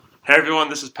Hey everyone,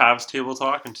 this is Pav's Table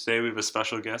Talk, and today we have a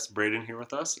special guest, Braden, here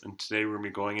with us. And today we're going to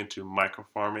be going into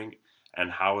microfarming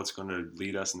and how it's going to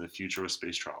lead us in the future with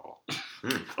space travel.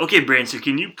 Okay, Braden, so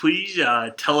can you please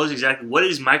tell us exactly what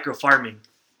is microfarming?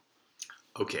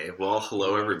 Okay, well,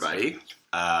 hello everybody.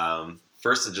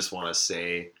 First, I just want to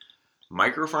say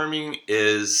microfarming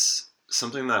is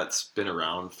something that's been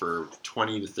around for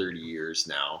 20 to 30 years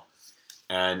now.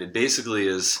 And it basically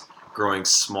is growing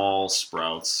small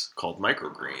sprouts called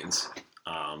microgreens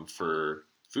for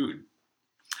food.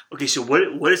 Okay, so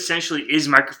what essentially is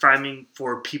microfarming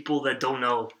for people that don't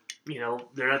know? You know,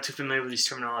 they're not too familiar with this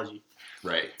terminology.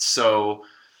 Right. So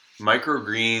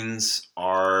microgreens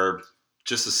are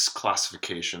just a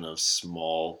classification of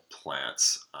small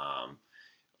plants. A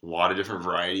lot of different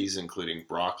varieties, including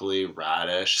broccoli,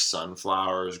 radish,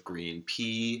 sunflowers, green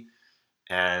pea,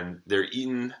 and they're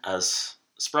eaten as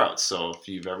sprouts. So if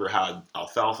you've ever had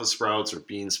alfalfa sprouts or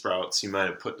bean sprouts, you might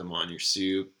have put them on your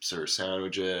soups or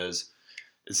sandwiches.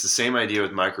 It's the same idea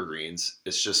with microgreens.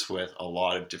 It's just with a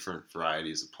lot of different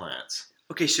varieties of plants.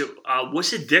 Okay, so what's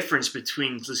the difference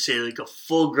between, let's say, like a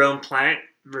full-grown plant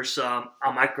versus a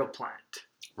microplant?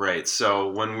 Right. So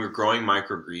when we're growing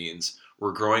microgreens,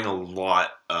 we're growing a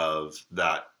lot of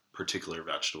that particular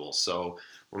vegetable. So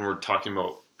when we're talking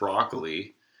about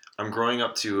broccoli, I'm growing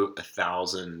up to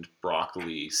 1,000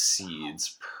 broccoli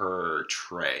seeds per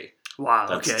tray. Wow.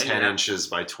 That's 10 inches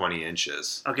by 20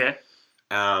 inches. Okay.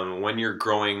 When you're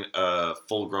growing a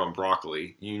full-grown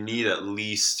broccoli, you need at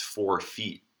least 4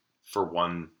 feet for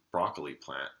one broccoli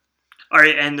plant. All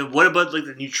right, and what about like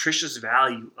the nutritious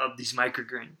value of these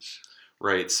microgreens?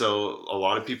 Right, so a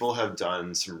lot of people have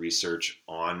done some research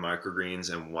on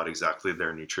microgreens and what exactly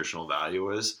their nutritional value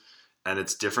is, and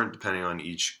it's different depending on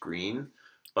each green.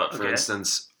 But for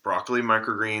instance, broccoli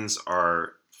microgreens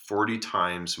are 40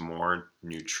 times more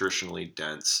nutritionally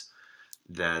dense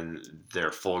than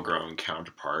their full-grown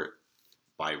counterpart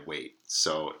by weight.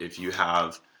 So if you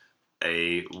have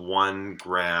a 1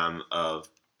 gram of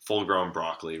full-grown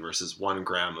broccoli versus 1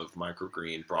 gram of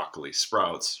microgreen broccoli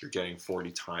sprouts, you're getting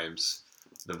 40 times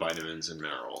the vitamins and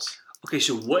minerals. Okay,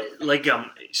 so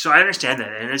so I understand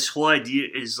that, and this whole idea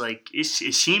is like it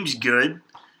seems good.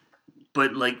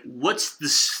 But like, what's the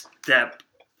step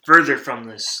further from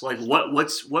this? Like,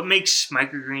 what makes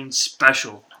microgreens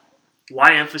special?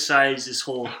 Why emphasize this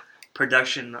whole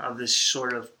production of this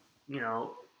sort of,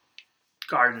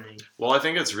 gardening? Well, I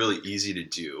think it's really easy to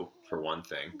do, for one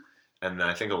thing. And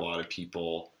I think a lot of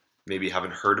people maybe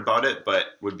haven't heard about it, but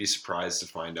would be surprised to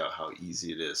find out how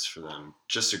easy it is for them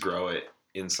just to grow it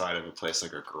inside of a place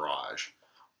like a garage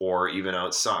or even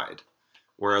outside.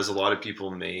 Whereas a lot of people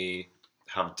may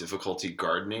have difficulty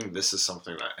gardening, this is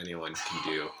something that anyone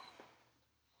can do.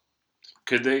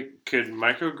 Could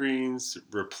microgreens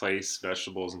replace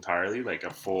vegetables entirely? Like a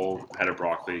full head of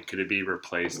broccoli, could it be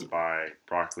replaced by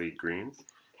broccoli greens?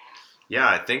 Yeah,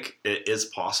 I think it is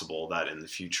possible that in the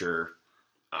future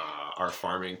our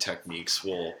farming techniques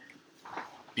will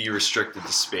be restricted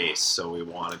to space. So we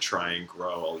want to try and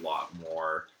grow a lot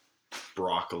more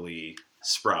broccoli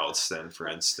sprouts than, for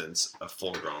instance, a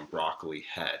full-grown broccoli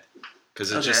head.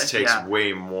 Because it just takes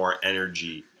way more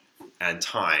energy and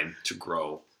time to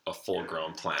grow a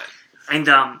full-grown plant. And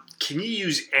can you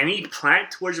use any plant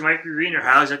towards a microgreen, or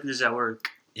how exactly does that work?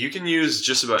 You can use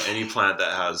just about any plant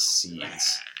that has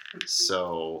seeds.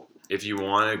 So if you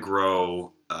want to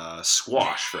grow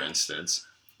squash, for instance,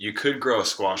 you could grow a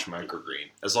squash microgreen,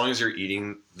 as long as you're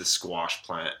eating the squash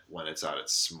plant when it's at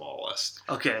its smallest.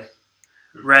 Okay,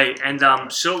 right. And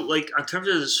so, like, in terms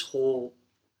of this whole,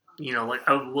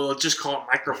 we'll just call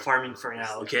it microfarming for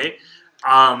now, okay?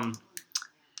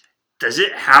 Does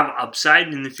it have upside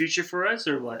in the future for us,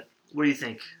 or what? What do you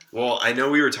think? Well, I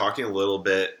know we were talking a little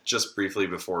bit just briefly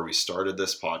before we started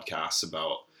this podcast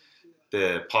about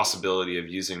the possibility of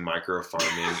using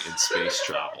microfarming in space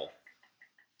travel.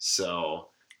 So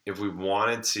if we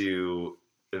wanted to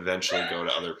eventually go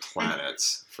to other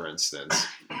planets, for instance,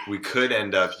 we could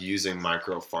end up using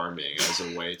microfarming as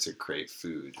a way to create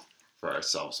food for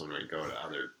ourselves when we go to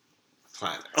other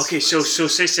planets. Okay, so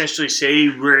essentially, say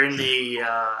we're in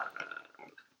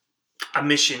a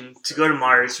mission to go to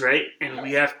Mars, right? And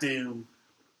we have to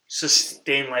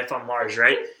sustain life on Mars,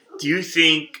 right? Do you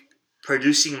think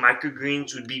producing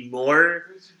microgreens would be more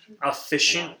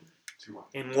efficient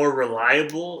and more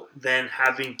reliable than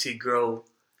having to grow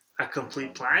a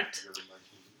complete plant?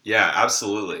 Yeah,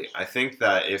 absolutely. I think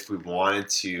that if we wanted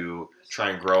to try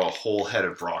and grow a whole head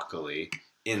of broccoli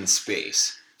in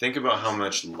space, think about how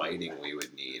much lighting we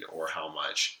would need or how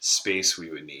much space we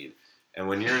would need. And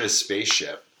when you're in a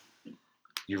spaceship,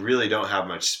 you really don't have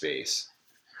much space.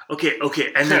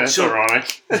 Okay, and then That's so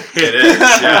ironic. It is,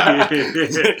 yeah.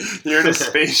 You're in a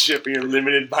spaceship and you're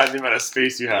limited by the amount of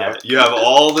space you have. You have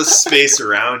all the space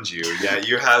around you, yet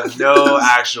you have no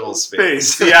actual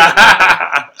space.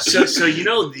 Yeah. so you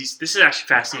know this is actually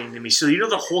fascinating to me. So you know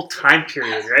the whole time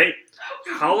period, right?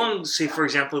 How long? Say for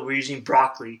example, we're using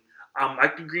broccoli.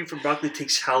 Microgreen for broccoli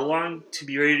takes how long to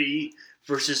be ready to eat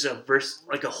versus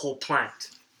like a whole plant?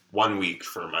 1 week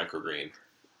for microgreen.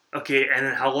 Okay, and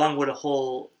then how long would a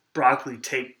whole broccoli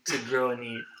take to grow and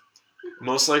eat?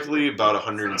 Most likely about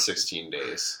 116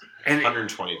 days. And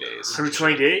 120 days.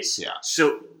 120 days? Yeah.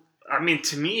 So, I mean,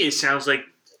 to me, it sounds like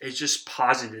it's just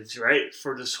positives, right?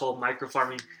 For this whole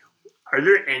microfarming. Are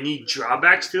there any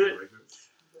drawbacks to it?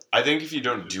 I think if you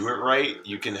don't do it right,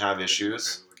 you can have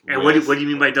issues. And what do you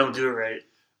mean by don't do it right?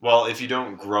 Well, if you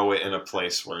don't grow it in a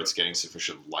place where it's getting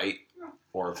sufficient light,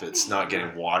 or if it's not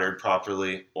getting watered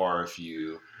properly, or if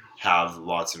you have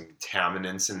lots of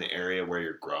contaminants in the area where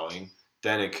you're growing,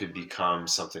 then it could become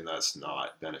something that's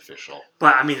not beneficial.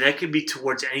 But I mean, that could be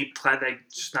towards any plant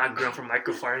that's not grown for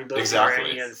microfarming, but Exactly. or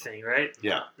any other thing, right?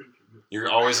 Yeah. You're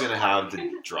always going to have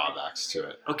the drawbacks to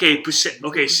it.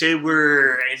 Okay, say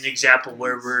we're an example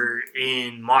where we're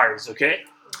in Mars, okay?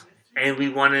 And we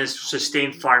want to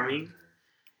sustain farming.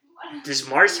 Does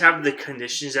Mars have the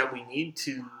conditions that we need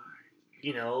to,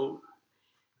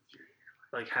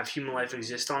 like have human life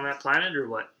exist on that planet or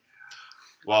what?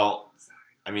 Well,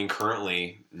 I mean,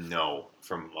 currently, no.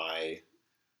 From my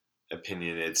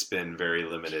opinion, it's been very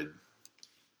limited.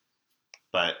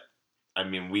 But, I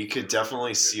mean, we could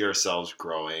definitely see ourselves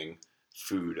growing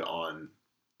food on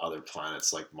other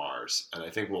planets like Mars. And I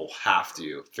think we'll have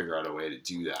to figure out a way to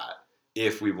do that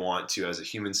if we want to, as a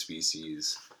human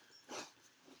species,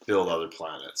 build other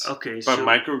planets. Okay, But so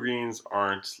microgreens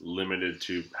aren't limited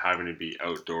to having to be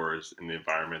outdoors in the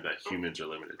environment that humans are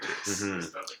limited to.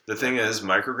 Mm-hmm. The thing is,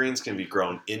 microgreens can be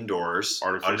grown indoors,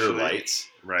 under Artificially. lights.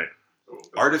 Right.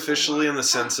 Artificially in the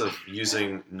sense of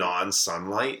using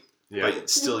non-sunlight, Yeah. but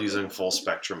still using full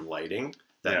spectrum lighting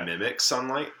that mimics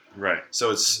sunlight. Right.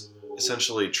 So it's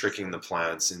essentially tricking the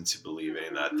plants into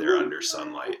believing that they're under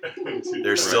sunlight.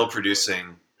 They're still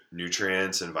producing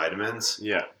nutrients and vitamins,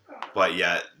 Yeah. but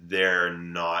yet they're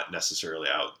not necessarily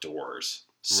outdoors.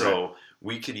 So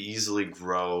we could easily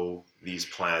grow these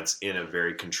plants in a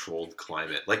very controlled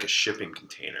climate, like a shipping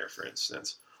container, for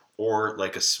instance, or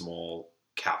like a small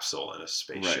capsule in a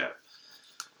spaceship.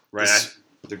 Right.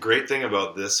 The great thing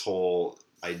about this whole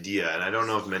idea, and I don't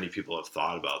know if many people have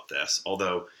thought about this,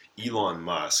 although Elon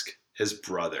Musk, his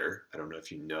brother, I don't know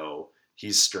if you know,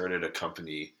 he's started a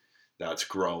company that's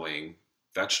growing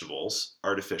vegetables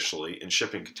artificially in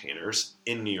shipping containers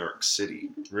in New York City.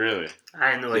 Really?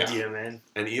 I had no Yeah. idea, man.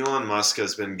 And Elon Musk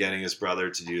has been getting his brother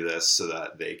to do this so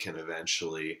that they can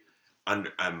eventually,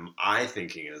 my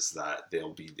thinking is that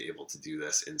they'll be able to do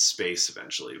this in space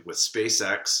eventually, with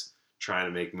SpaceX trying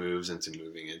to make moves into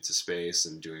moving into space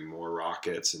and doing more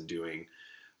rockets and doing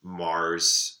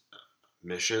Mars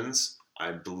missions.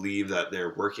 I believe that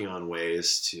they're working on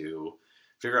ways to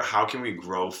figure out how can we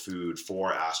grow food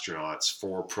for astronauts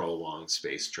for prolonged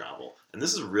space travel. And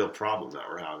this is a real problem that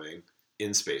we're having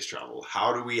in space travel.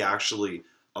 How do we actually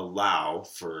allow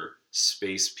for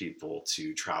space people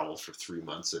to travel for 3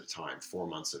 months at a time, 4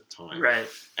 months at a time, Right.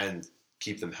 and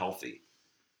keep them healthy?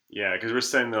 Yeah, because we're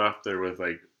setting them up there with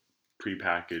like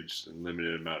prepackaged and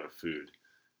limited amount of food.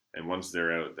 And once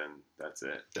they're out, then that's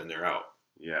it. Then they're out.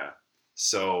 Yeah.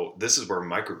 So this is where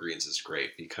microgreens is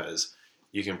great, because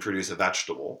you can produce a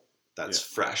vegetable that's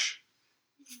fresh,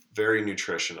 very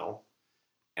nutritional,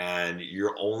 and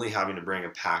you're only having to bring a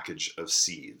package of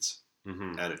seeds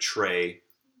Mm-hmm. and a tray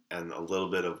and a little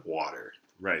bit of water.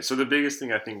 Right. So the biggest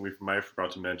thing I think we might have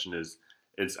forgot to mention is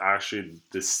it's actually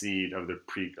the seed of the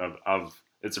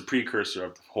it's a precursor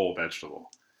of the whole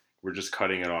vegetable. We're just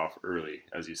cutting it off early,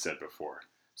 as you said before.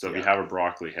 So if you have a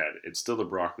broccoli head, it's still the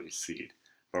broccoli seed,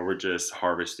 but we're just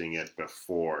harvesting it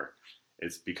before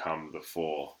it's become the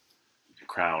full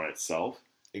crown itself.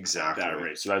 Exactly. That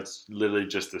rate. So that's literally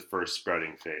just the first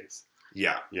sprouting phase.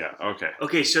 Yeah. Yeah. Okay.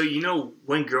 Okay, so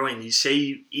when growing these, say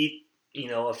you eat,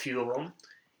 a few of them,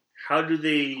 how do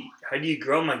you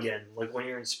grow them again? Like when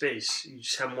you're in space, you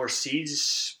just have more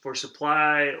seeds for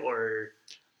supply, or?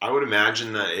 I would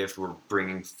imagine that if we're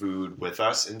bringing food with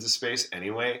us into space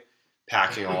anyway,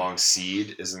 packing along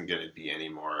seed isn't going to be any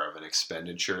more of an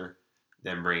expenditure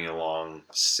than bringing along,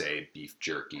 say, beef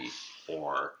jerky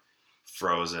or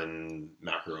frozen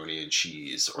macaroni and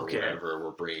cheese or whatever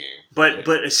we're bringing. But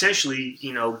essentially,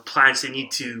 plants, they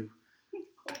need to,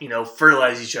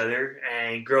 fertilize each other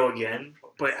and grow again.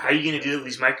 But how are you going to do it with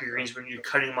these microgreens when you're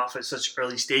cutting them off at such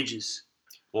early stages?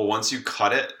 Well, once you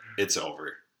cut it, it's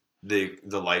over. The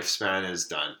lifespan is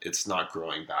done. It's not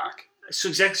growing back. So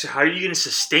exactly, so how are you going to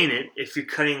sustain it if you're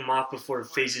cutting them off before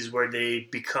phases where they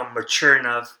become mature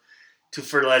enough to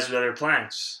fertilize with other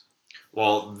plants?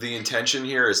 Well, the intention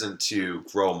here isn't to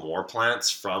grow more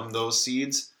plants from those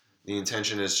seeds. The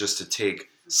intention is just to take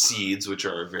seeds, which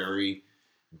are a very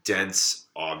dense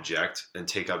object and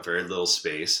take up very little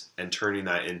space, and turning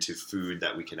that into food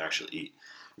that we can actually eat.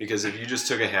 Because if you just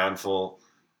took a handful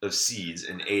of seeds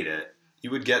and ate it, you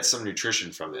would get some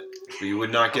nutrition from it, but you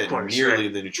would not get nearly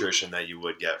the nutrition that you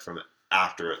would get from it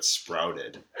after it's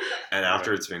sprouted and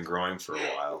after it's been growing for a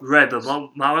while. Right, but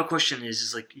my question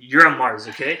is like, you're on Mars,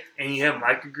 okay? And you have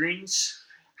microgreens.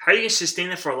 How are you going to sustain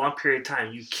it for a long period of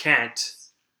time? You can't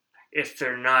if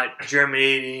they're not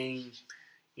germinating,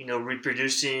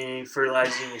 reproducing,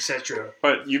 fertilizing, etc.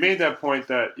 But you made that point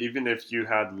that even if you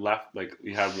had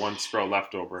you had one sprout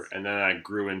left over, and then I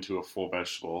grew into a full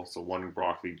vegetable, so one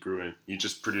broccoli grew in, you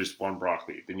just produced one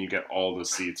broccoli, then you get all the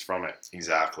seeds from it.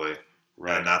 Exactly.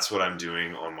 Right. And that's what I'm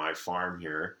doing on my farm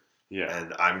here. Yeah.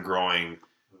 And I'm growing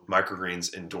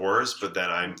microgreens indoors, but then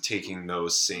I'm taking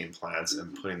those same plants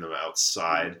and putting them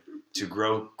outside to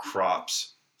grow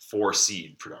crops for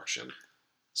seed production.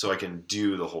 So I can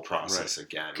do the whole process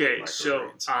again. Okay, so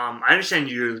I understand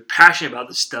you're passionate about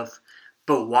this stuff,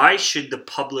 but why should the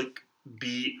public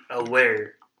be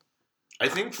aware? I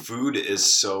think food is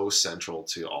so central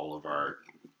to all of our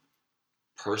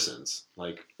persons.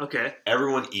 Like,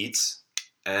 everyone eats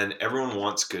and everyone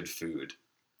wants good food.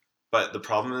 But the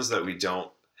problem is that we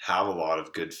don't have a lot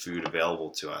of good food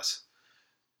available to us.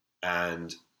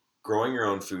 And growing your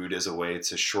own food is a way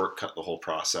to shortcut the whole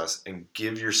process and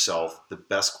give yourself the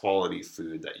best quality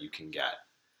food that you can get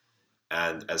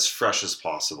and as fresh as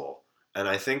possible. And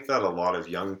I think that a lot of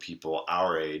young people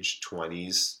our age,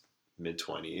 20s,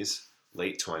 mid-20s,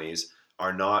 late 20s,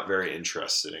 are not very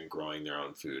interested in growing their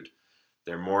own food.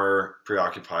 They're more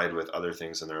preoccupied with other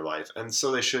things in their life, and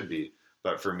so they should be.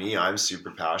 But for me, I'm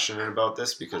super passionate about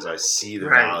this because I see the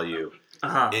value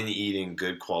in eating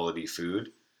good quality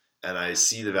food. And I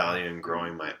see the value in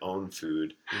growing my own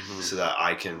food so that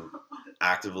I can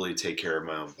actively take care of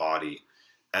my own body.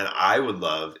 And I would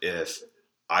love if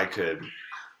I could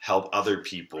help other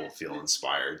people feel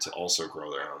inspired to also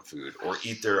grow their own food or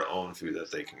eat their own food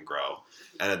that they can grow.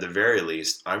 And at the very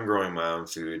least, I'm growing my own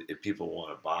food. If people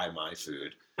want to buy my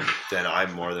food, then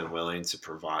I'm more than willing to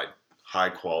provide high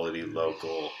quality,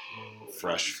 local,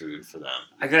 fresh food for them.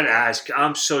 I got to ask,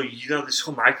 so this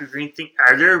whole microgreen thing,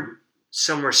 are there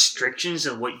some restrictions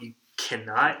on what you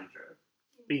cannot,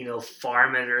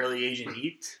 farm at an early age and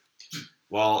eat?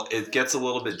 Well, it gets a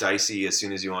little bit dicey as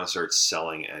soon as you want to start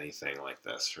selling anything like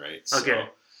this, right? Okay. So,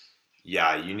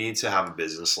 yeah, you need to have a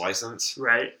business license.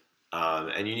 Right.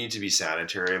 And you need to be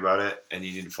sanitary about it, and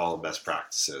you need to follow best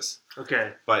practices.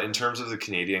 Okay. But in terms of the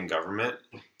Canadian government,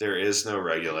 there is no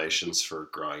regulations for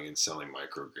growing and selling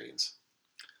microgreens.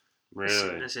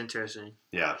 Really? That's interesting.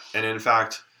 Yeah. And in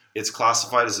fact, it's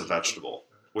classified as a vegetable,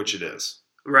 which it is.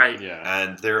 Right. Yeah.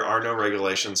 And there are no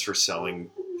regulations for selling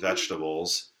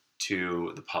vegetables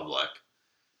to the public.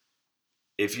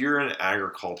 If you're an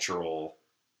agricultural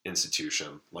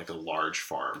institution, like a large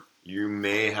farm, you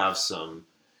may have some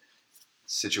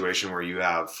situation where you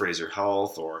have Fraser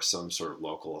Health or some sort of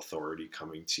local authority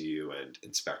coming to you and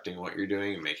inspecting what you're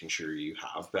doing and making sure you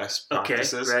have best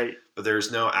practices. Okay, right. But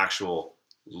there's no actual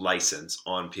license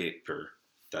on paper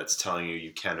that's telling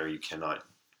you can or you cannot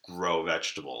grow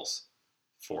vegetables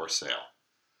for sale.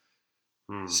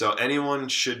 So anyone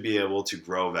should be able to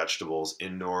grow vegetables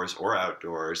indoors or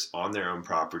outdoors on their own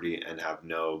property and have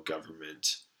no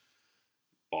government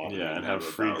bothering and have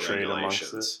free trade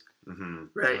amongst it. Mm-hmm.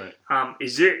 Right.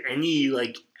 Is there any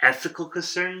ethical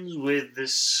concerns with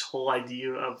this whole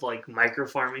idea of micro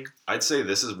farming? I'd say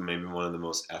this is maybe one of the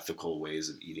most ethical ways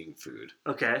of eating food.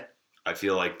 Okay. I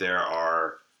feel like there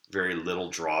are very little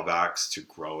drawbacks to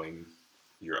growing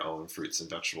your own fruits and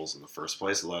vegetables in the first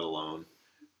place, let alone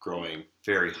growing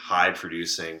very high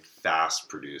producing, fast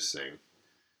producing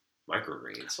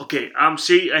microgreens. Okay.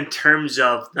 See, in terms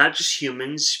of not just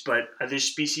humans, but other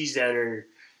species that are,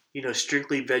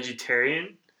 strictly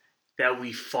vegetarian, that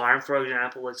we farm, for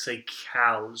example, let's say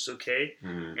cows, okay?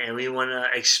 Mm-hmm. And we want to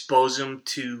expose them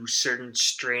to certain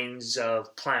strains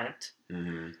of plant.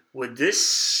 Mm-hmm. Would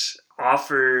this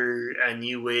offer a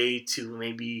new way to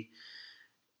maybe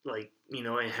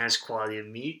enhance quality of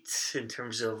meat in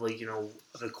terms of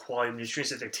the quality of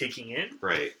nutrients that they're taking in?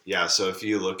 Right. Yeah. So if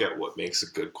you look at what makes a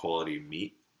good quality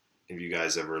meat, have you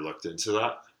guys ever looked into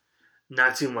that?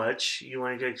 Not too much. You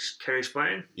want to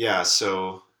explain? Yeah.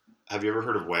 So have you ever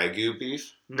heard of Wagyu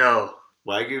beef? No.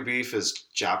 Wagyu beef is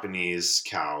Japanese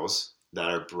cows that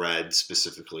are bred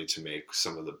specifically to make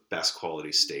some of the best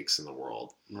quality steaks in the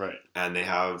world. Right. And they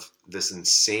have this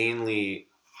insanely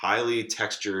highly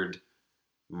textured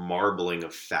marbling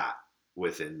of fat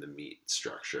within the meat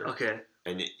structure. Okay.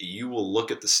 And you will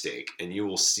look at the steak and you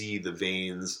will see the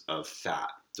veins of fat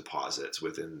deposits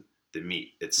within the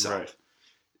meat itself. Right.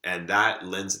 And that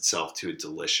lends itself to a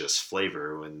delicious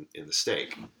flavor in the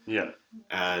steak. Yeah.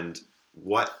 And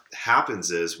what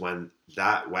happens is when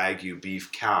that Wagyu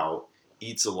beef cow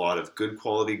eats a lot of good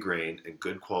quality grain and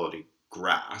good quality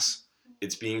grass,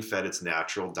 it's being fed its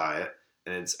natural diet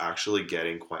and it's actually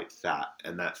getting quite fat.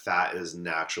 And that fat is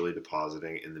naturally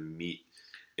depositing in the meat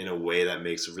in a way that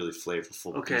makes a really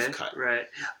flavorful beef cut. Right.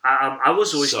 I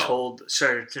was always told,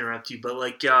 sorry to interrupt you, but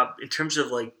like in terms of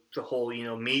like the whole,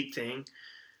 meat thing,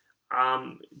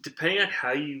 depending on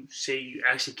how you say you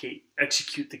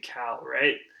execute the cow,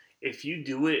 right? If you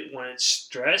do it when it's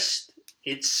stressed,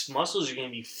 its muscles are going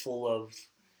to be full of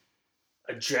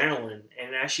adrenaline,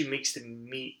 and it actually makes the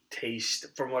meat taste,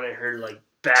 from what I heard, like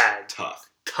bad.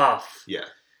 Tough. Yeah.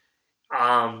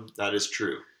 That is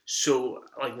true. So,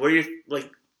 like, what are your,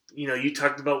 like, you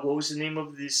talked about, what was the name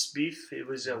of this beef? It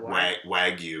was a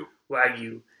Wagyu.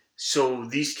 Wagyu. So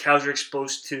these cows are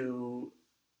exposed to,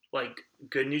 like,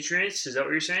 good nutrients? Is that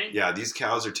what you're saying? Yeah, these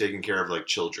cows are taken care of like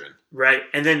children. Right.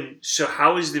 And then, so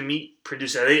how is the meat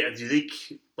produced? Do they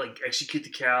like execute the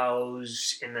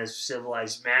cows in a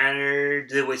civilized manner?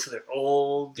 Do they wait till they're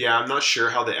old? Yeah, I'm not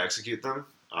sure how they execute them.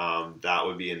 That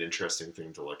would be an interesting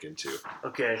thing to look into.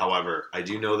 Okay. However, I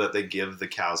do know that they give the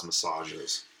cows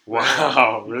massages.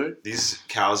 Wow, really? These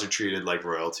cows are treated like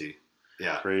royalty.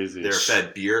 Yeah. Crazy. They're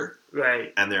fed beer.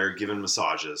 Right. And they're given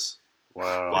massages.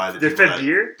 Wow. They're fed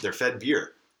beer? They're fed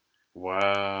beer.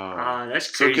 Wow. That's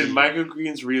crazy. So can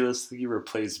microgreens realistically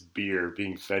replace beer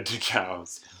being fed to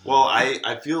cows? Well,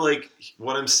 I feel like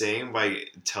what I'm saying by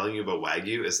telling you about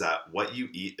Wagyu is that what you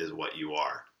eat is what you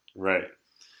are. Right.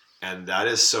 And that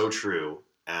is so true.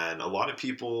 And a lot of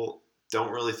people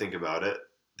don't really think about it.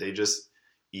 They just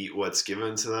eat what's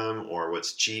given to them or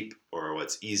what's cheap or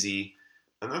what's easy.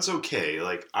 And that's okay.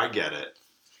 Like, I get it.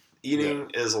 Eating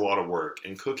is a lot of work,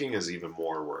 and cooking is even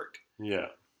more work. Yeah.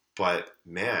 But,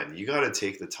 man, you got to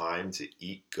take the time to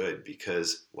eat good,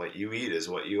 because what you eat is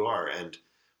what you are. And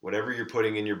whatever you're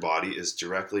putting in your body is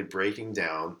directly breaking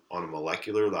down on a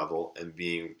molecular level and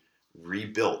being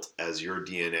rebuilt as your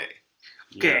DNA.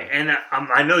 Okay, and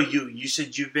I know you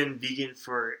said you've been vegan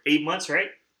for 8 months,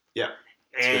 right? Yeah,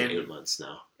 it's been 8 months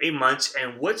now. 8 months,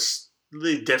 and what's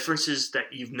the differences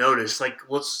that you've noticed? Like,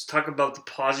 let's talk about the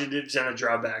positives and the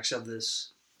drawbacks of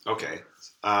this. Okay.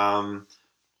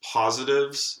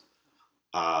 Positives,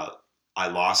 I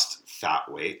lost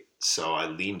fat weight, so I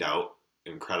leaned out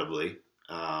incredibly.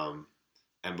 And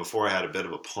before I had a bit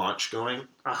of a paunch going,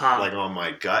 like on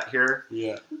my gut here.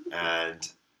 Yeah. And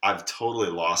I've totally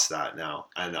lost that now.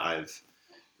 And I've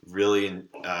really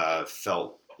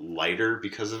felt lighter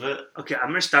because of it. Okay, I'm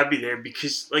going to stop you there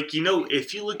because, like,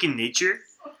 if you look in nature,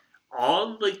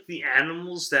 all, like, the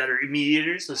animals that are meat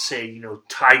eaters, let's say,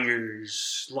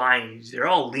 tigers, lions, they're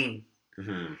all lean.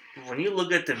 Mm-hmm. When you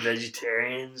look at the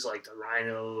vegetarians, like the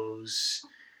rhinos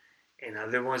and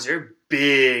other ones, they're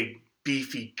big,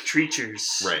 beefy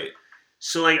creatures. Right.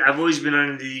 So, like, I've always been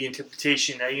under the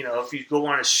interpretation that, if you go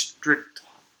on a strict,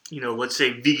 let's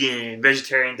say vegan,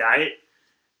 vegetarian diet,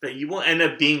 that you won't end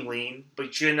up being lean,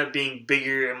 but you end up being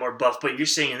bigger and more buff. But you're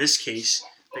saying in this case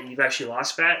that you've actually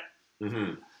lost fat?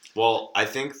 Mm-hmm. Well, I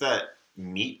think that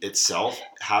meat itself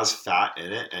has fat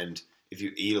in it, and if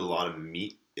you eat a lot of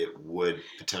meat, it would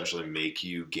potentially make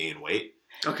you gain weight.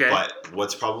 Okay. But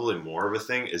what's probably more of a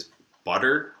thing is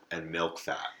butter and milk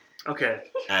fat. Okay.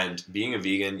 And being a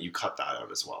vegan, you cut that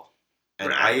out as well. And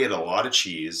Right. I ate a lot of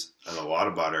cheese and a lot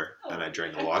of butter, and I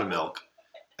drank a lot of milk.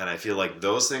 And I feel like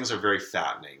those things are very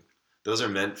fattening. Those are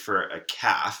meant for a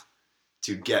calf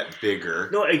to get bigger.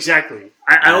 No, exactly.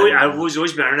 I've always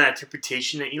been under that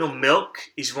interpretation that, milk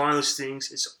is one of those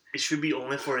things. It should be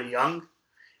only for the young.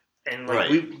 And, like,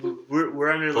 Right.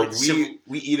 we're under, But like,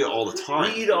 we eat it all the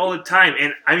time. we eat it all the time.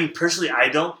 And, I mean, personally, I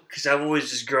don't, because I've always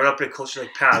just grown up in a culture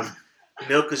like,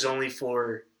 milk is only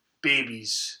for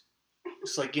babies.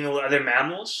 It's like, other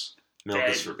mammals. Milk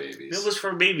is for babies. Milk is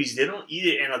for babies. They don't eat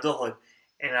it in adulthood.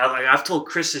 And I've told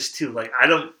Chris this too. Like, I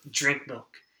don't drink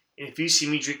milk. And if you see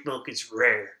me drink milk, it's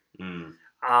rare. Mm.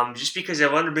 Just because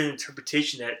I've under been an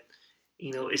interpretation that,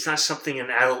 it's not something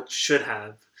an adult should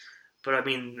have. But I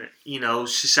mean,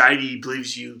 society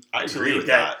believes you. I agree with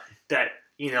that.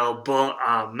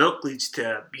 Milk leads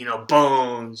to,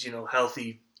 bones,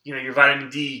 healthy, your vitamin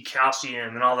D,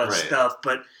 calcium, and all that Right. stuff.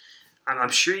 But I'm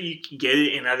sure you can get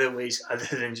it in other ways other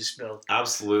than just milk.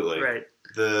 Absolutely. Right.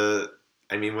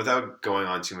 Without going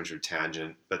on too much of a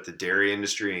tangent, but the dairy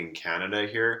industry in Canada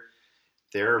here,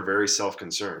 they're very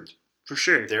self-concerned. For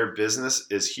sure. Their business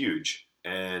is huge,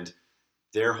 and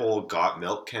their whole Got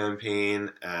Milk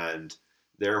campaign and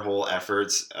their whole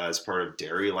efforts as part of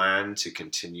Dairyland to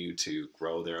continue to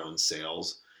grow their own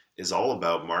sales is all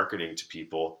about marketing to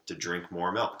people to drink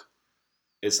more milk.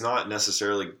 It's not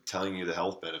necessarily telling you the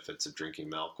health benefits of drinking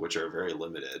milk, which are very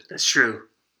limited. That's true.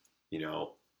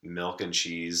 Milk and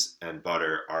cheese and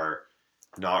butter are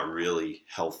not really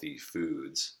healthy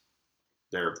foods.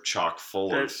 They're chock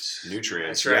full of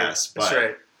nutrients, right. yes,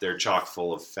 but they're chock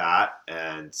full of fat,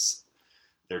 and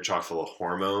they're chock full of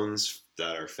hormones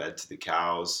that are fed to the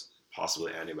cows,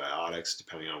 possibly antibiotics,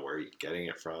 depending on where you're getting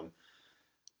it from.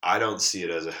 I don't see it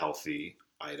as a healthy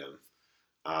item.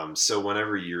 So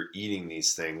whenever you're eating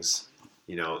these things,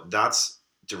 that's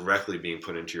directly being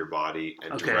put into your body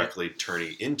and directly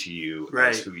turning into you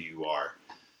as who you are.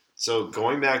 So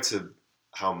going back to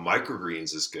how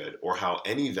microgreens is good, or how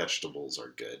any vegetables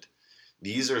are good,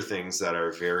 these are things that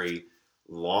are very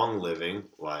long living,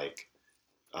 like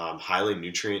highly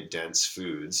nutrient dense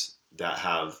foods that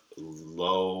have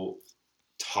low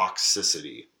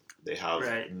toxicity. They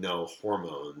have no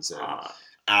hormones and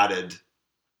added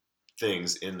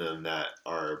things in them that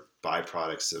are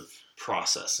byproducts of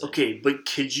processing. Okay, but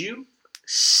could you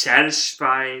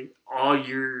satisfy all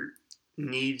your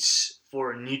needs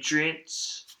for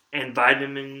nutrients and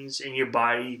vitamins in your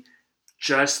body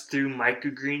just through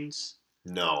microgreens?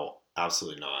 No,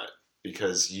 absolutely not.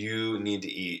 Because you need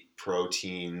to eat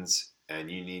proteins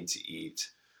and you need to eat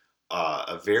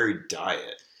a varied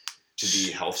diet to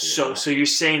be healthy. So you're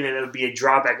saying that it would be a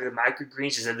drawback of the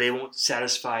microgreens is that they won't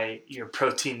satisfy your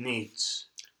protein needs?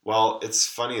 Well, it's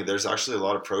funny. There's actually a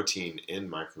lot of protein in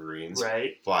microgreens,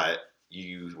 right? But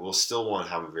you will still want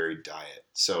to have a varied diet.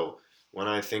 So when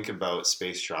I think about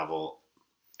space travel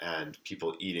and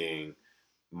people eating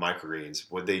microgreens,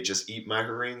 would they just eat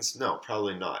microgreens? No,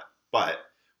 probably not. But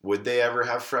would they ever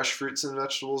have fresh fruits and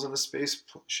vegetables in a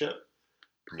spaceship?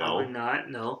 Probably not,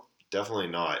 no. Definitely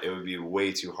not. It would be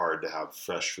way too hard to have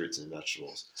fresh fruits and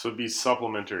vegetables. So it would be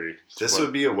supplementary. This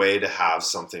would be a way to have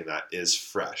something that is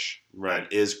fresh, right,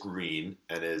 and is green,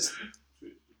 and is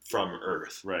from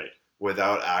Earth, right,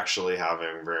 without actually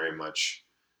having very much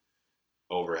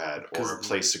overhead or a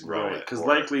place to grow it. Because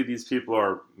likely these people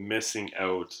are missing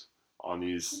out on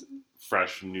these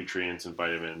fresh nutrients and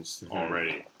vitamins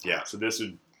already. Yeah. So this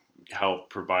would help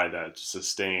provide that to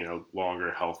sustain a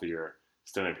longer, healthier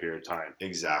extended period of time.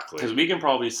 Exactly. Because we can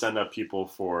probably send up people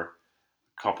for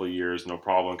a couple of years, no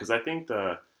problem. Because I think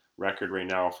the record right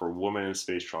now for women in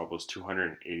space travel is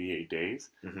 288 days.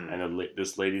 And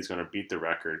this lady's going to beat the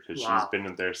record because she's been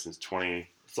in there since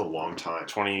It's a long time.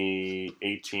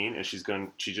 2018, and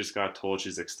she just got told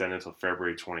she's extended until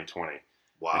February 2020.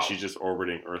 Wow. And she's just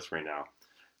orbiting Earth right now.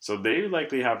 So they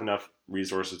likely have enough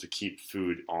resources to keep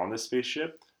food on the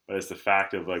spaceship, but it's the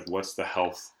fact of what's the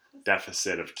health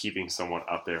deficit of keeping someone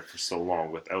up there for so long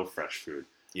without fresh food.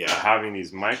 Yeah. But having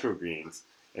these microgreens,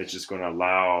 it's just going to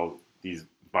allow these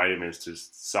vitamins to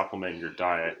supplement your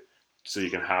diet so you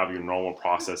can have your normal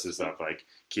processes of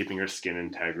keeping your skin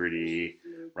integrity,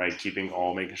 right?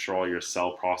 Making sure all your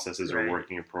cell processes are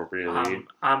working appropriately.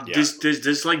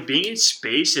 Does being in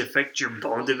space affect your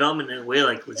bone development in a way?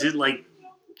 Does it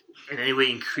in any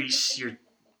way increase your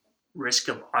risk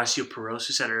of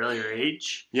osteoporosis at an earlier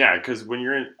age? Yeah, because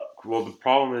the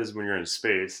problem is when you're in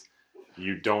space,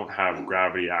 you don't have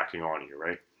gravity acting on you,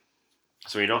 right?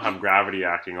 So when you don't have gravity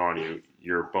acting on you,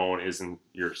 your bone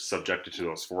you're subjected to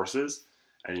those forces,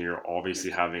 and you're obviously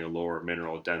having a lower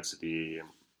mineral density,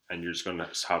 and you're just going to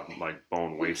have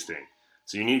bone wasting.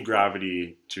 So you need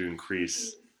gravity to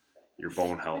increase your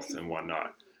bone health and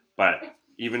whatnot. But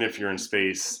even if you're in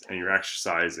space and you're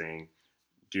exercising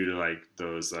due to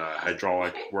those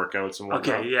hydraulic workouts and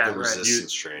whatnot, the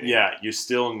resistance training. Yeah, you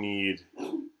still need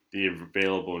the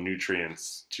available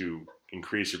nutrients to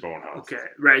increase your bone health. Okay,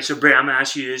 right. So, Brad, I'm going to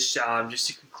ask you this just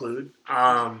to conclude.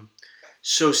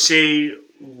 So, say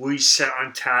we set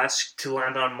on task to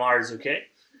land on Mars, okay?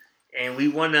 And we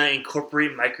want to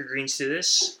incorporate microgreens to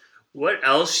this. What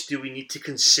else do we need to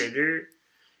consider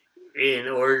in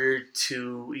order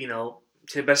to,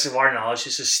 to the best of our knowledge,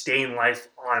 to sustain life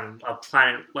on a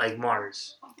planet like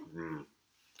Mars?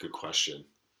 Good question.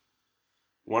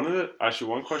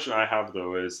 One question I have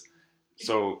though is,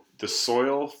 so the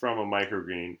soil from a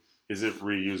microgreen, is it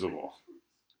reusable?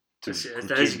 That's a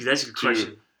good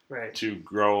question. Right. To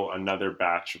grow another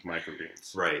batch of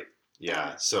microgreens. Right.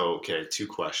 Yeah. So, okay, 2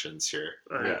 questions here.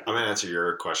 Alright. I'm going to answer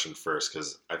your question first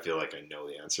because I feel like I know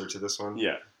the answer to this one.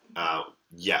 Yeah.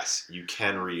 Yes, you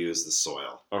can reuse the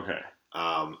soil. Okay.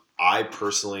 I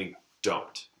personally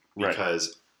don't Right.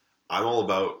 because I'm all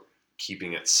about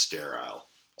keeping it sterile.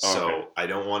 So Okay. I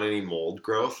don't want any mold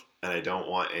growth and I don't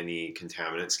want any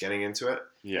contaminants getting into it.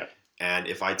 Yeah. And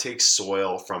if I take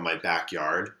soil from my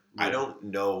backyard, I Yeah. don't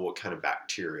know what kind of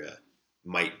bacteria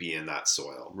might be in that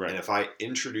soil. Right. And if I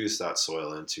introduce that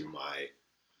soil into my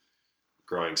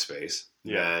growing space,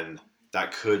 Yeah. then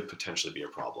that could potentially be a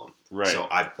problem. Right. So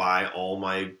I buy all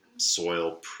my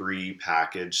soil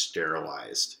pre-packaged,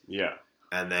 sterilized, Yeah.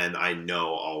 and then I know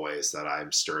always that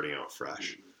I'm starting out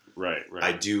fresh. Right. Right.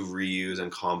 I do reuse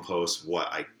and compost what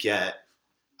I get.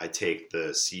 I take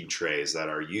the seed trays that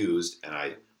are used and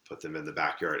I put them in the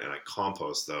backyard and I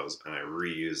compost those and I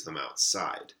reuse them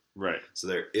outside. Right. So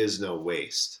there is no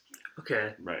waste.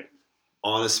 Okay. Right.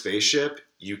 On a spaceship,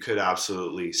 you could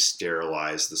absolutely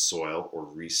sterilize the soil or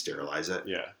re-sterilize it.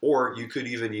 Yeah. Or you could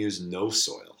even use no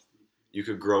soil. You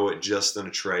could grow it just in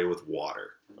a tray with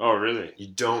water. Oh, really? You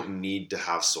don't need to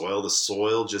have soil. The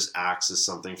soil just acts as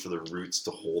something for the roots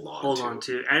to hold on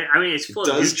to. And I mean, it's full of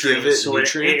does give nutrients, it so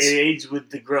nutrients. It aids with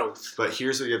the growth. But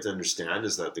here's what you have to understand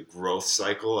is that the growth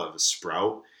cycle of a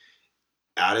sprout,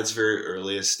 at its very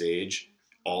earliest stage,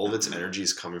 all of its energy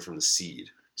is coming from the seed.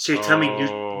 So you tell me,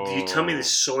 do you tell me the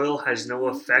soil has no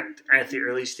effect at the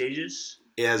early stages?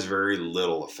 It has very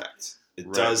little effect. It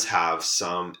Right. does have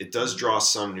some, it does draw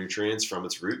some nutrients from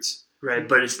its roots. Right,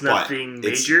 but it's nothing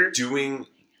major. It's doing,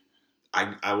 I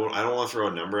don't want to throw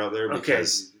a number out there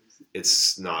because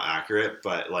it's not accurate,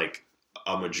 but like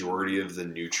a majority of the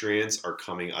nutrients are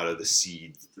coming out of the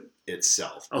seed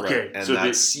itself. Okay. And So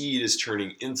that seed is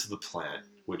turning into the plant,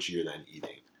 which you're then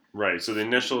eating. Right. So the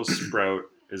initial sprout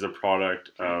is a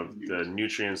product of the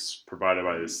nutrients provided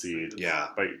by the seed. Yeah.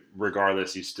 But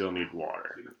regardless, you still need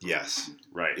water. Yes.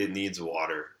 Right. It needs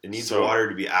water. It needs So- water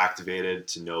to be activated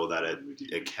to know that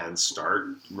it can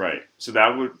start. Right. So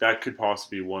that could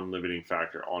possibly be one limiting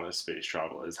factor on a space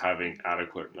travel is having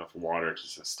adequate enough water to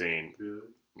sustain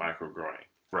microgrowing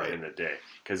Right. in the day.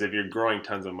 Because if you're growing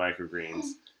tons of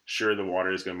microgreens, sure the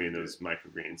water is going to be in those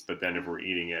microgreens, but then if we're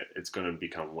eating it, it's going to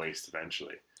become waste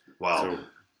eventually. Well, So-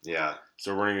 yeah.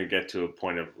 So we're going to get to a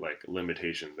point of like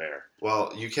limitation there.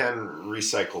 Well, you can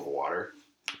recycle the water.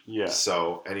 Yeah.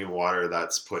 So any water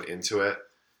that's put into it,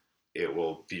 it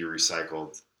will be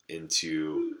recycled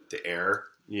into the air,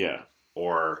 Yeah.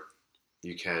 or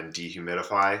you can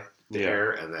dehumidify the Yeah.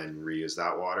 air and then reuse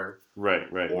that water,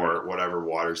 Right. Right. or right. whatever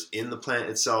water's in the plant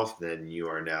itself, then you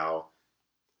are now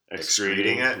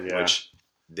Excreting excreting it, Yeah. which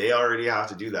they already have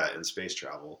to do that in space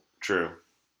travel. True.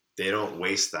 They don't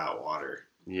waste that water.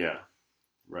 Yeah.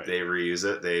 Right. They reuse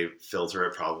it. They filter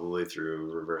it probably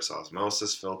through reverse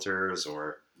osmosis filters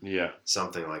or yeah.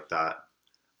 something like that.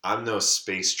 I'm no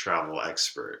space travel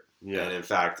expert. Yeah. And in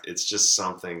fact, it's just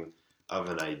something of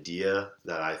an idea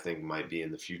that I think might be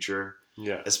in the future,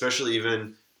 Yeah. especially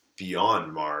even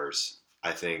beyond Mars.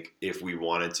 I think if we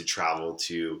wanted to travel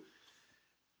to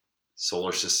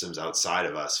solar systems outside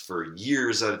of us for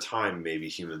years at a time, maybe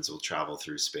humans will travel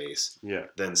through space. Yeah.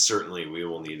 Then certainly we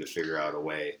will need to figure out a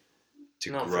way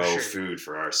to No, for grow sure. food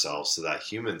for ourselves so that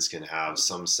humans can have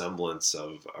some semblance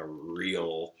of a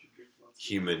real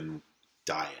human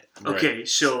diet. Right. Okay,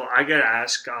 so I gotta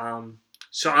ask.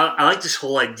 So I like this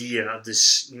whole idea of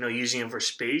this, using it for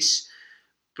space.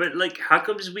 But like, how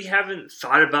comes we haven't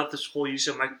thought about this whole use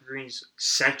of microgreens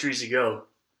centuries ago?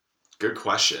 Good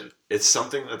question. It's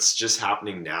something that's just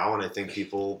happening now, and I think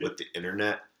people with the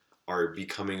internet are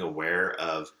becoming aware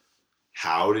of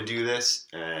how to do this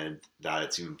and that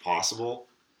it's even possible.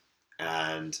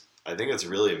 And I think it's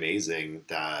really amazing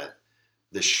that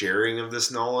the sharing of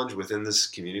this knowledge within this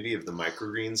community of the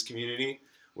microgreens community,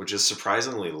 which is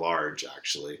surprisingly large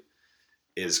actually,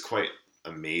 is quite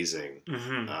amazing.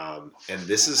 Mm-hmm. And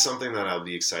this is something that I'll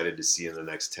be excited to see in the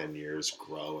next 10 years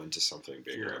grow into something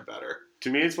bigger Yeah. and better. To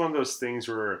me, it's one of those things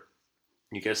where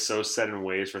you get so set in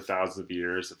ways for thousands of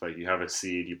years. If like you have a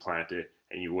seed, you plant it,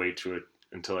 and you wait to it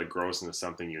until it grows into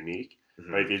something unique.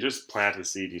 Mhm. Like if you just plant a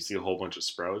seed, you see a whole bunch of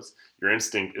sprouts. Your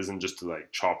instinct isn't just to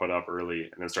like chop it up early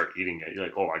and then start eating it. You're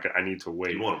like, oh, I need to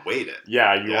wait. You want to wait it.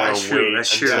 Yeah, you Yeah, want that's to true, wait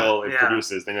that's true. until it Yeah.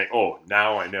 produces. Then you're like, oh,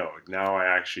 now I know. Now I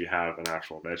actually have an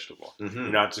actual vegetable. Mhm. You're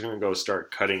not just going to go start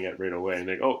cutting it right away and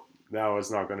be like, oh, now it's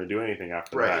not going to do anything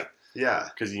after Right. that. Yeah.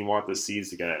 Because you want the seeds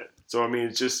to get it. So, I mean,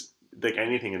 it's just like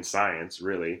anything in science,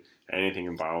 really, anything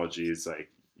in biology is like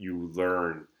you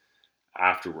learn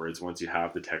afterwards, once you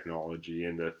have the technology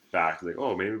and the fact like,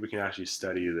 oh, maybe we can actually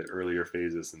study the earlier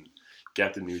phases and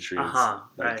get the nutrients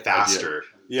Right. faster.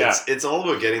 Yeah. It's all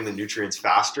about getting the nutrients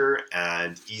faster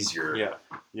and easier.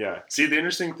 Yeah. See, the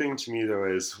interesting thing to me though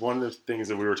is one of the things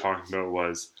that we were talking about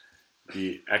was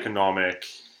the economic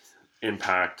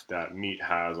impact that meat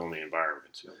has on the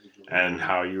environment, and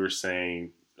how you were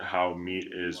saying how meat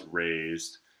is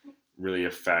raised really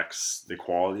affects the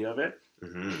quality of it.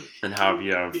 Mm-hmm. And how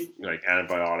you have like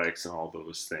antibiotics and all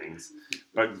those things.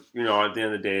 But, you know, at the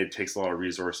end of the day, it takes a lot of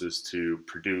resources to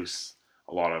produce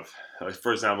a lot of, like,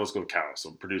 for example, let's go with cows. So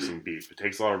producing beef, it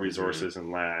takes a lot of resources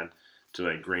and land to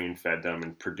like grain fed them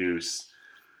and produce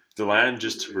the land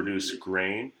just to produce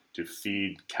grain to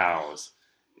feed cows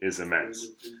is immense.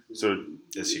 So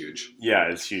It's huge. yeah,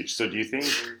 it's huge. So do you think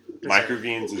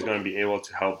microgreens is going to be able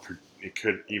to help, it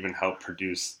could even help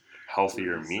produce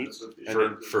healthier meat?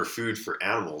 For food for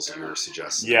animals, you were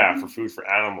suggesting. Yeah, for food for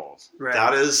animals. Right.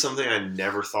 That is something I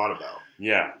never thought about.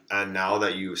 Yeah, And now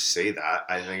that you say that,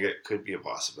 I think it could be a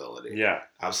possibility. yeah,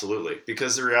 Absolutely.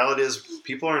 Because the reality is,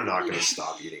 people are not going to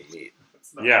stop eating meat.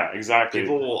 yeah, exactly.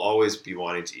 People will always be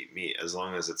wanting to eat meat as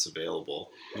long as it's available.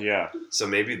 Yeah, So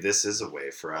maybe this is a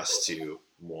way for us to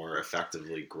more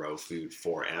effectively grow food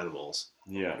for animals,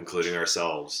 yeah. including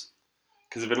ourselves.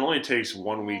 Because if it only takes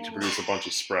 1 week to produce a bunch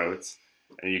of sprouts,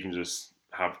 and you can just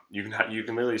have, you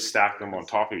can literally stack them on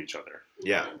top of each other.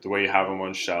 Yeah. The way you have them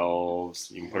on shelves,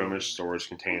 you can put them in a storage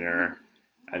container,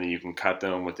 and then you can cut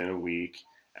them within a week.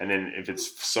 And then if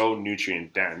it's so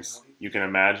nutrient dense, you can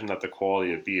imagine that the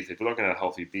quality of beef, if you're looking at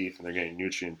healthy beef and they're getting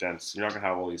nutrient dense, you're not going to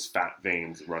have all these fat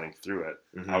veins running through it,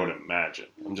 I would imagine.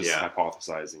 I'm just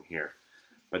hypothesizing here.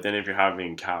 But then if you're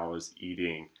having cows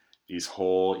eating these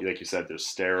whole, like you said, they're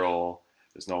sterile,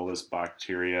 there's no this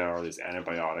bacteria or these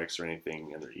antibiotics or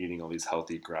anything, and they're eating all these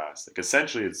healthy grass. Like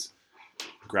essentially it's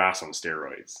grass on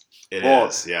steroids. It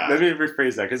is, yeah. Let me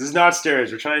rephrase that, because it's not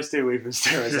steroids. We're trying to stay away from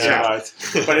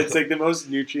steroids. But it's like the most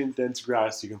nutrient-dense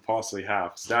grass you can possibly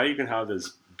have. So now you can have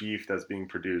this beef that's being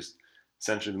produced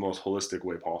essentially the most holistic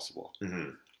way possible. Mm-hmm.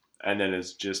 And then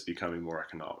it's just becoming more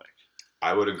economic.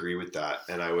 I would agree with that.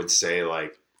 And I would say,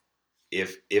 like,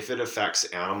 if it affects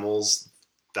animals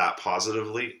that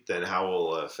positively, then how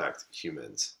will it affect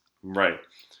humans? Right.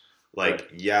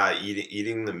 Like, yeah,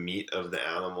 eating the meat of the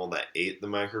animal that ate the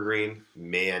microgreen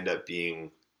may end up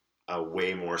being a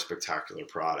way more spectacular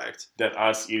product than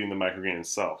us eating the microgreen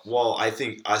itself. Well, I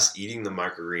think us eating the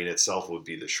microgreen itself would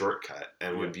be the shortcut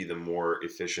and would be the more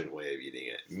efficient way of eating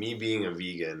it. Me being a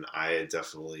vegan, I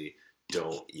definitely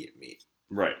don't eat meat.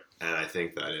 Right. And I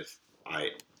think that if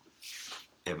I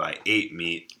ate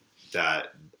meat, that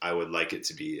I would like it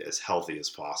to be as healthy as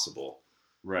possible.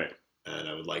 Right. And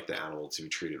I would like the animal to be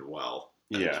treated well.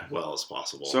 Yeah. As well as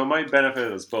possible. So it might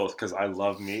benefit us both, because I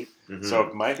love meat. Mm-hmm. So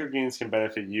if microgreens can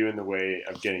benefit you in the way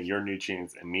of getting your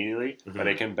nutrients immediately, but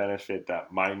it can benefit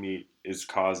that my meat is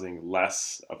causing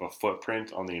less of a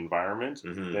footprint on the environment,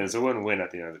 then it's a win-win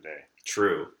at the end of the day.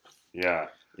 True. Yeah.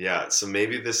 Yeah, so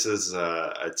maybe this is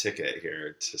a ticket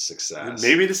here to success.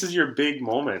 Maybe this is your big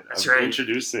moment That's of right.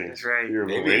 introducing. That's right. You're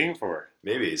Maybe. waiting for.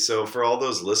 Maybe. So for all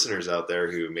those listeners out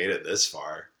there who made it this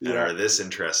far and Yeah. are this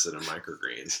interested in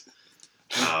microgreens,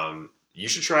 you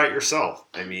should try it yourself.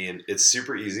 I mean, it's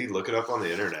super easy. Look it up on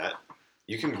the internet.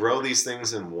 You can grow these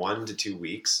things in 1 to 2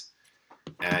 weeks,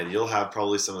 and you'll have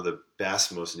probably some of the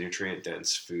best, most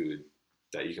nutrient-dense food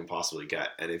that you can possibly get.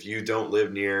 And if you don't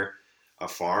live near a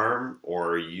farm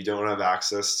or you don't have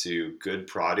access to good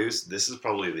produce, this is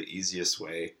probably the easiest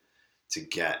way to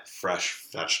get fresh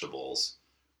vegetables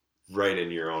right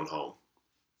in your own home.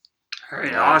 All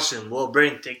right, awesome. Well,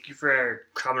 Brayden, thank you for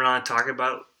coming on and talking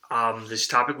about this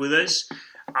topic with us.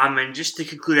 And just to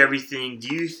conclude everything,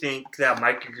 do you think that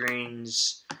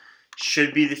microgreens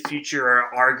should be the future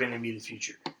or are going to be the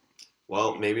future?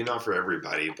 Well, maybe not for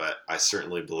everybody, but I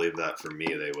certainly believe that for me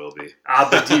they will be.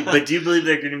 But do you believe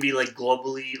they're going to be like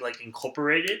globally like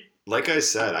incorporated? Like I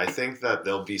said, I think that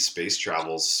they'll be space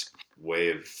travel's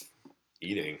way of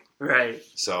eating. Right.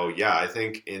 So yeah, I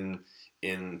think in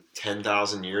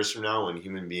 10,000 years from now, when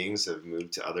human beings have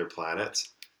moved to other planets,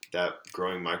 that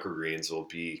growing microgreens will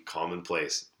be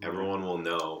commonplace. Everyone will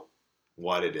know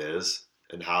what it is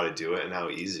and how to do it and how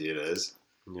easy it is.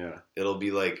 Yeah. It'll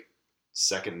be like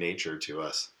second nature to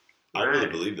us. I really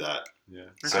believe that. Yeah.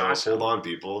 That's So awesome. hold on,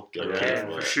 people. Get ready Yeah,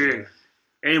 for for it. sure.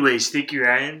 Anyways, thank you,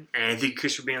 Ryan, and thank you,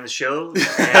 Chris, for being on the show.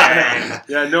 And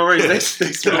Yeah, no worries.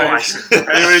 Thanks for Oh, that.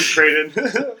 Anyways,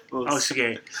 Brayden.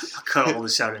 okay, I'll cut all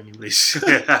this out anyways.